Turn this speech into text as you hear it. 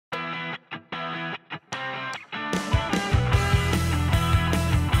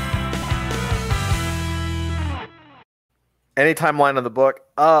Any timeline of the book?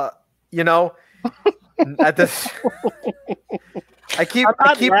 You know, at this, I'm not keep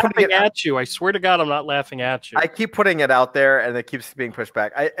putting laughing it at you. I swear to God, I'm not laughing at you. I keep putting it out there, and it keeps being pushed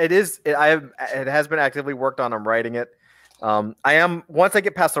back. It has been actively worked on. I'm writing it. I am once I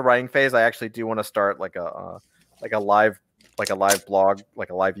get past the writing phase, I actually do want to start like a live blog, like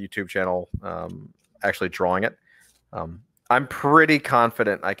a live YouTube channel. Actually drawing it. I'm pretty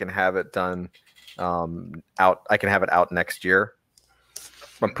confident I can have it done. I can have it out next year.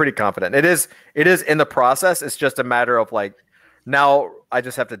 I'm pretty confident. It is in the process. It's just a matter of like now I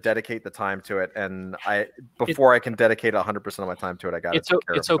just have to dedicate the time to it, and before I can dedicate 100% of my time to it, I got to.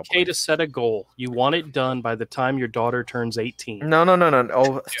 It's okay to set a goal. You want it done by the time your daughter turns 18. No.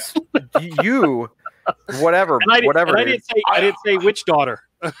 Oh, you, whatever. And I didn't say which daughter.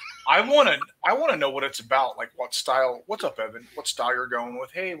 I want to know what it's about. Like what style? What's up, Evan? What style you're going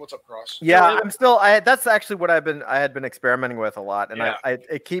with? Hey, what's up, Cross? Yeah, I'm still. That's actually what I had been experimenting with a lot, and Yeah.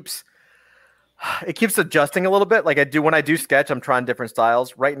 it keeps adjusting a little bit. Like when I do sketch, I'm trying different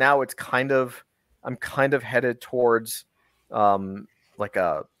styles. Right now, I'm kind of headed towards like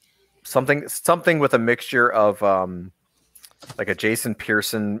something with a mixture of like a Jason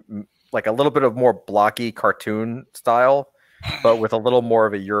Pearson, like a little bit of more blocky cartoon style, but with a little more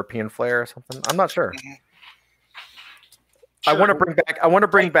of a European flair or something. I'm not sure. Mm-hmm. Sure. I want to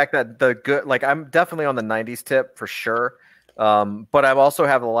bring back the good. Like I'm definitely on the '90s tip for sure, but I also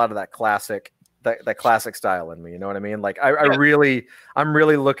have a lot of that classic. That classic style in me, you know what I mean? Like I'm really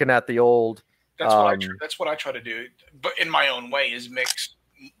looking at the old. That's what I try to do, but in my own way, is mix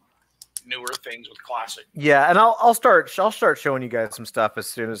newer things with classic. Yeah, and I'll start showing you guys some stuff as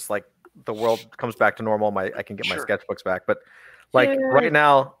soon as like the world comes back to normal. I can get my sketchbooks back, but like right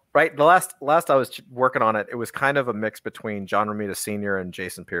now, the last I was working on it, it was kind of a mix between John Romita Sr. and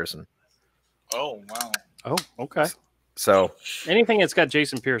Jason Pearson. Oh wow! Oh okay. So anything that's got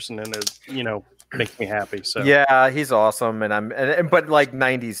Jason Pearson in it, makes me happy. So yeah, he's awesome, and but like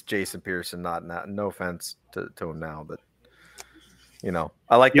 '90s Jason Pearson, not no offense to him now, but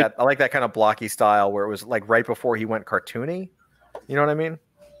I like that. I like that kind of blocky style where it was like right before he went cartoony. You know what I mean?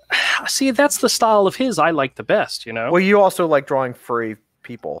 See, that's the style of his I like the best. Well, you also like drawing furry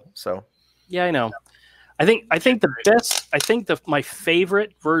people, so yeah, I know. I think the best. I think my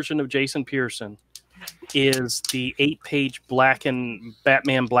favorite version of Jason Pearson is the 8-page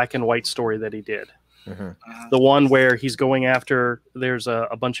Batman black and white story that he did. Mm-hmm. The one where he's going after, there's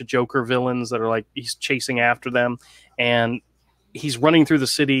a bunch of Joker villains that are like, he's chasing after them, and he's running through the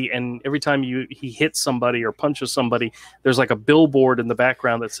city, and every time he hits somebody or punches somebody, there's like a billboard in the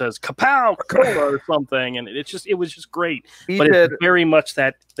background that says "Kapow, Cola" or something, and it was just great. It's very much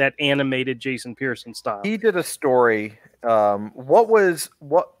that animated Jason Pearson style. He did a story.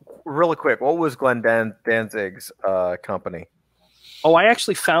 Really quick, what was Glenn Danzig's company? Oh, I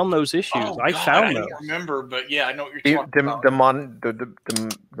actually found those issues. I don't remember, but yeah, I know what you're talking about.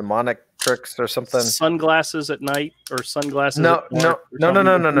 Demonic tricks or something. Sunglasses at night or sunglasses. No. I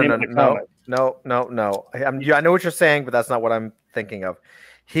know what you're saying, but that's not what I'm thinking of.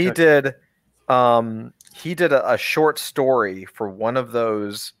 He did a short story for one of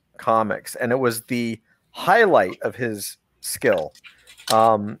those comics, and it was the highlight of his skill.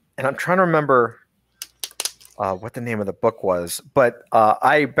 And I'm trying to remember what the name of the book was, but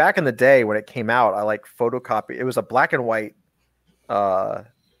I back in the day when it came out, I like photocopied. It was a black and white.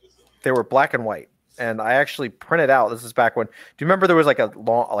 They were black and white, and I actually printed out. This is back when. Do you remember there was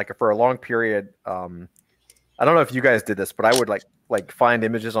for a long period? I don't know if you guys did this, but I would like find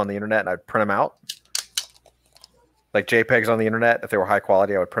images on the internet and I'd print them out, like JPEGs on the internet. If they were high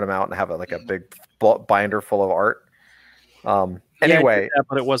quality, I would print them out and have a big binder full of art. Anyway,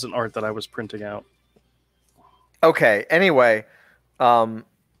 but it wasn't art that I was printing out. Okay. Anyway, I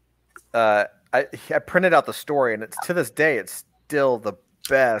printed out the story, and to this day, it's still the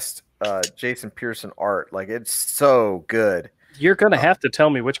best Jason Pearson art. Like, it's so good. You're gonna have to tell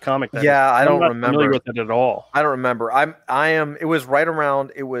me which comic that is. I don't remember. Familiar with it at all. I don't remember. I am. It was right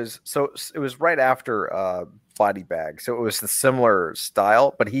around. It was right after Body Bag, so it was the similar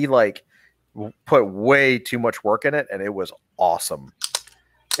style, but he put way too much work in it, and it was awesome.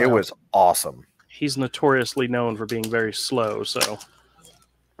 It was awesome. He's notoriously known for being very slow, so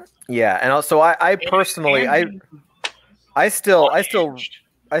yeah. And also, I personally, I still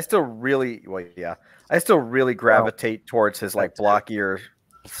really gravitate towards his blockier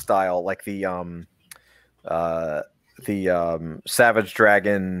style, like the Savage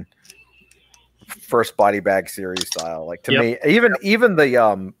Dragon first Body Bag series style. Like to me, even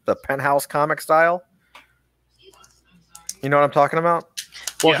the Penthouse comic style. You know what I'm talking about?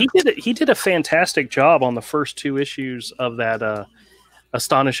 Well, he did a fantastic job on the first 2 issues of that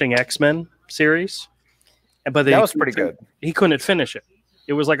Astonishing X-Men series, but That was pretty good. He couldn't finish it.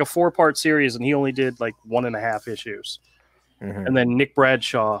 It was like a 4-part series, and he only did like 1.5 issues. Mm-hmm. And then Nick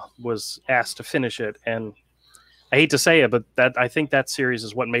Bradshaw was asked to finish it, and I hate to say it, but I think that series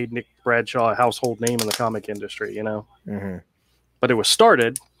is what made Nick Bradshaw a household name in the comic industry. You know, but it was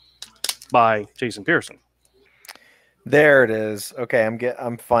started by Jason Pearson. There it is. Okay,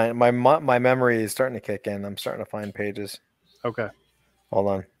 I'm fine. My memory is starting to kick in. I'm starting to find pages. Okay, hold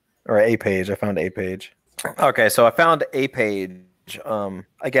on, or a page. I found a page. Okay, so I found a page.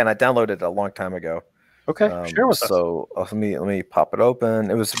 Again, I downloaded it a long time ago. Okay, share with us. So let me pop it open.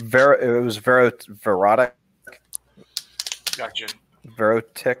 It was Verotic. Gotcha.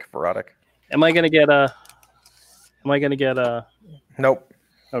 Verotic. Am I gonna get a? Nope.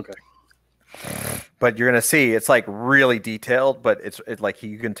 Okay. But you're gonna see it's like really detailed, but it's like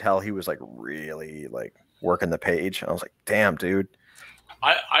you can tell he was like really like working the page. I was like, damn, dude.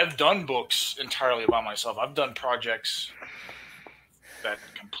 I've done books entirely by myself. I've done projects that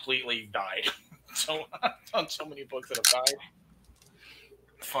completely died. So I've done so many books that have died.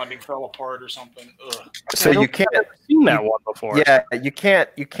 Funding fell apart or something. Ugh. So you can't seen that one before. Yeah, you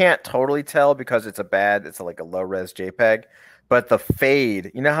can't totally tell because it's like a low res JPEG. But the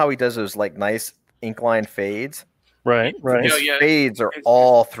fade, you know how he does those like nice ink line fades? Right. His fades are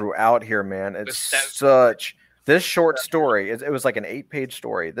all throughout here, man. It's this short story. It was like an 8-page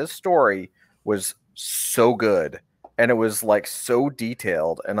story. This story was so good. And it was like so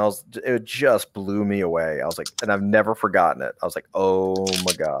detailed, and it just blew me away. I was like, and I've never forgotten it. I was like, oh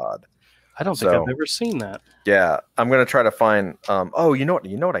my god. I don't think I've ever seen that. Yeah, I'm gonna try to find. Oh, you know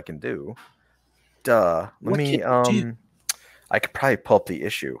what I can do? Let me. I could probably pull up the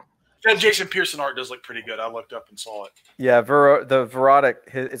issue. That Jason Pearson art does look pretty good. I looked up and saw it. Yeah, the Verotic.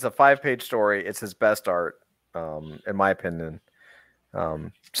 It's a 5-page story. It's his best art, in my opinion.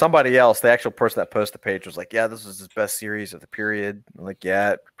 Somebody else, the actual person that posted the page, was like, "Yeah, this is his best series of the period." I'm like,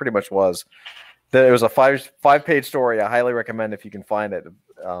 yeah, it pretty much was. It was a 5-page story. I highly recommend if you can find it.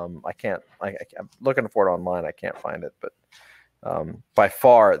 I'm looking for it online. I can't find it, but by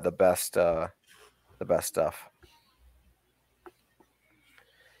far the best stuff.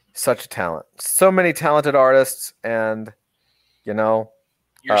 Such a talent. So many talented artists, and you know,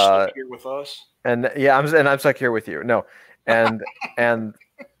 you're stuck here with us. And yeah, I'm stuck here with you. No, and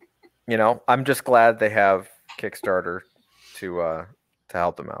you know, I'm just glad they have Kickstarter to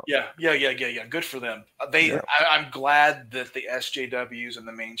help them out. Yeah. Good for them. I'm glad that the SJWs and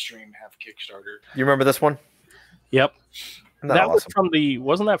the mainstream have Kickstarter. You remember this one? Yep. That awesome? Was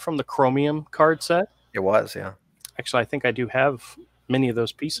wasn't that from the Chromium card set? It was, yeah. Actually, I think I do have many of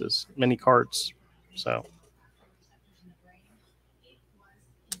those pieces, many cards. So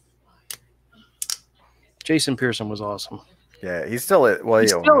Jason Pearson was awesome. Yeah, he still is. Well, he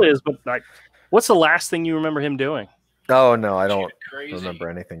still is, but like, what's the last thing you remember him doing? Oh no, I don't remember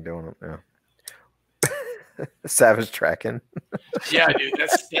anything doing it. Yeah. Savage Dragon. Yeah, dude,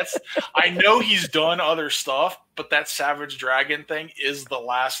 that's. I know he's done other stuff, but that Savage Dragon thing is the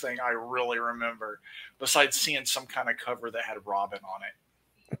last thing I really remember. Besides seeing some kind of cover that had Robin on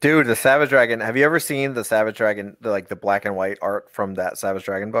it. Dude, the Savage Dragon. Have you ever seen the Savage Dragon, the black and white art from that Savage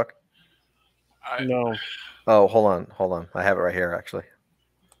Dragon book? No. Oh, hold on. I have it right here, actually.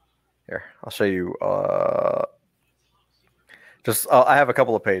 Here, I'll show you. I have a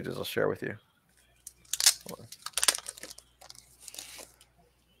couple of pages I'll share with you.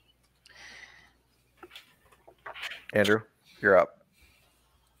 Andrew, you're up.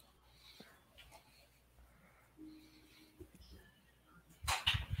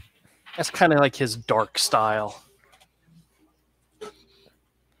 That's kind of like his dark style.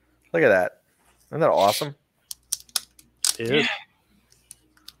 Look at that. Isn't that awesome? It is.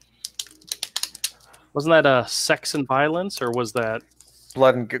 Wasn't that Sex and Violence, or was that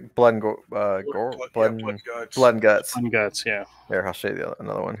Blood and Guts? Blood and Guts, yeah. There, I'll show you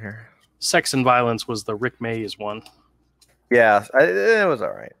another one here. Sex and Violence was the Rick Mays one. Yeah, it was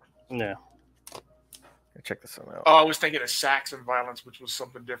all right. Yeah. Check this one out. Oh, I was thinking of Sax and Violence, which was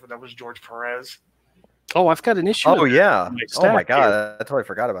something different. That was George Perez. Oh, I've got an issue. Oh, yeah. Oh, my God. I totally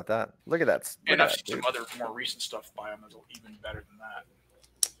forgot about that. Look at that. And I've seen some other more recent stuff by him that's even better than that.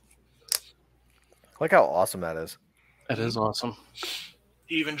 Look how awesome that is. That is awesome.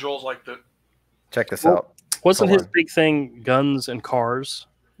 He even draws like the... Check this out. Wasn't his big thing guns and cars?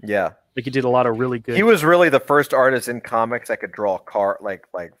 Yeah. Like, he did a lot of really good... He was really the first artist in comics that could draw car like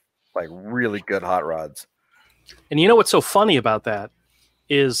really good hot rods. And you know what's so funny about that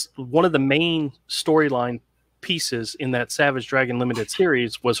is one of the main storyline pieces in that Savage Dragon limited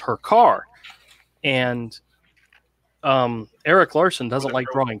series was her car, and Eric Larson doesn't like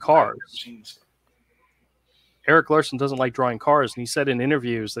drawing cars. Eric Larson doesn't like drawing cars, and he said in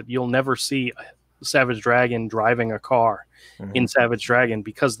interviews that you'll never see Savage Dragon driving a car in Savage Dragon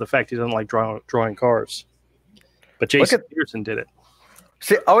because of the fact he doesn't like drawing cars. But Jason Pearson did it.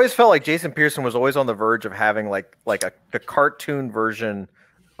 See, I always felt like Jason Pearson was always on the verge of having the cartoon version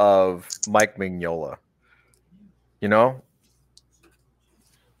of Mike Mignola. You know?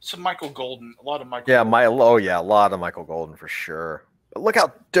 Some Michael Golden, a lot of Michael. Yeah, Golden. a lot of Michael Golden for sure. But look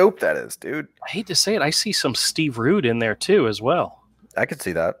how dope that is, dude. I hate to say it, I see some Steve Rude in there too as well. I could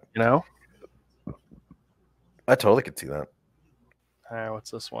see that. You know? I totally could see that. All right,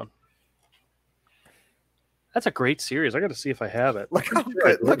 what's this one? That's a great series. I got to see if I have it. Look how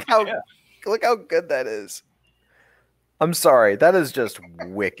good. Look how good that is. I'm sorry, that is just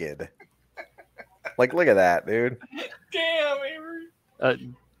wicked. Like, look at that, dude. Damn,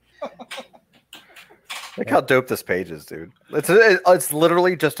 Avery. Look how dope this page is, dude. It's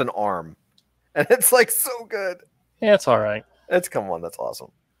literally just an arm, and it's like so good. Yeah, it's all right. Come on, that's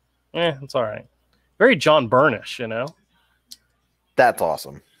awesome. Yeah, it's all right. Very John Byrne-ish, you know. That's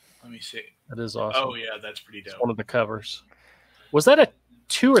awesome. Let me see. That is awesome. Oh yeah, that's pretty dope. It's one of the covers. Was that a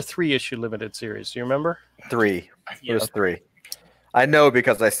 2 or 3 issue limited series? Do you remember? 3. Yeah. It was 3. I know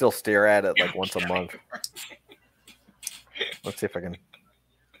because I still stare at it like once a month. Let's see if I can.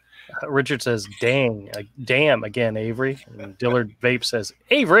 Richard says, "Dang, damn again, Avery." And Dillard Vape says,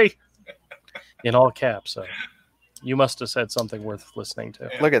 "Avery," in all caps. So you must have said something worth listening to.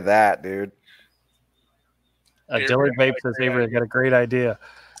 Look at that, dude. Dillard Vape says, "Avery, I got a great idea."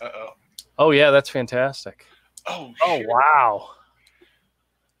 Uh-oh. Oh yeah, that's fantastic. Oh wow.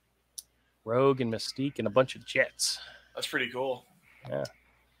 Rogue and Mystique and a bunch of jets. That's pretty cool. Yeah.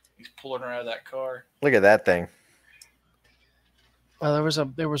 He's pulling her out of that car. Look at that thing. Well,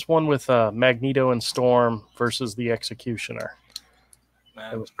 there was one with Magneto and Storm versus the Executioner.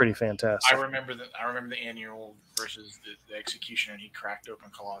 Man, it was pretty fantastic. I remember the annual versus the Executioner, and he cracked open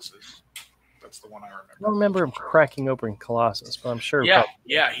Colossus. That's the one I remember. I don't remember him cracking open Colossus, but I'm sure.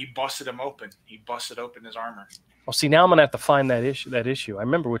 Yeah, he busted him open. He busted open his armor. Well, see, now I'm gonna have to find that issue. I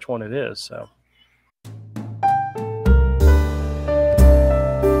remember which one it is. So.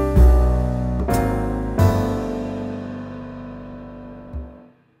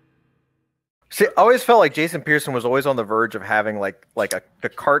 See, I always felt like Jason Pearson was always on the verge of having the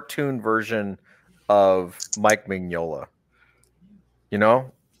cartoon version of Mike Mignola. You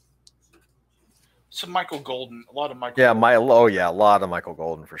know? Some Michael Golden, a lot of Michael. Yeah, Golden. a lot of Michael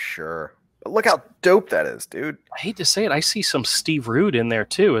Golden for sure. But look how dope that is, dude. I hate to say it, I see some Steve Rude in there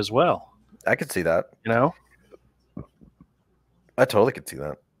too as well. I could see that. You know? I totally could see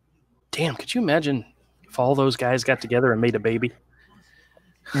that. Damn, could you imagine if all those guys got together and made a baby?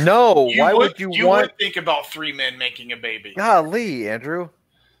 No, why would you want? Would think about 3 men making a baby. Golly, Andrew.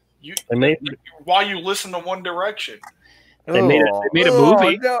 While you listen to One Direction. They made a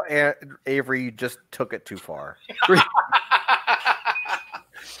movie. No, Avery, you just took it too far.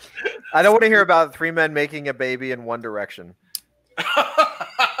 I don't want to hear about 3 men making a baby in One Direction.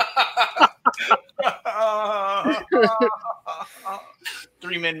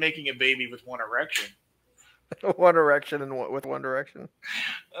 3 men making a baby with one erection. One Erection and with One Direction.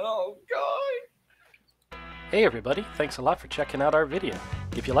 Oh, God. Hey, everybody. Thanks a lot for checking out our video.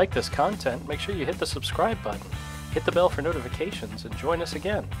 If you like this content, make sure you hit the subscribe button, hit the bell for notifications, and join us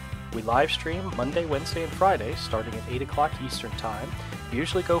again. We live stream Monday, Wednesday, and Friday starting at 8 o'clock Eastern Time. We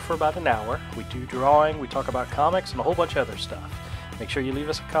usually go for about an hour. We do drawing, we talk about comics, and a whole bunch of other stuff. Make sure you leave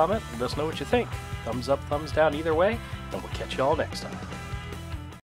us a comment and let us know what you think. Thumbs up, thumbs down either way, and we'll catch you all next time.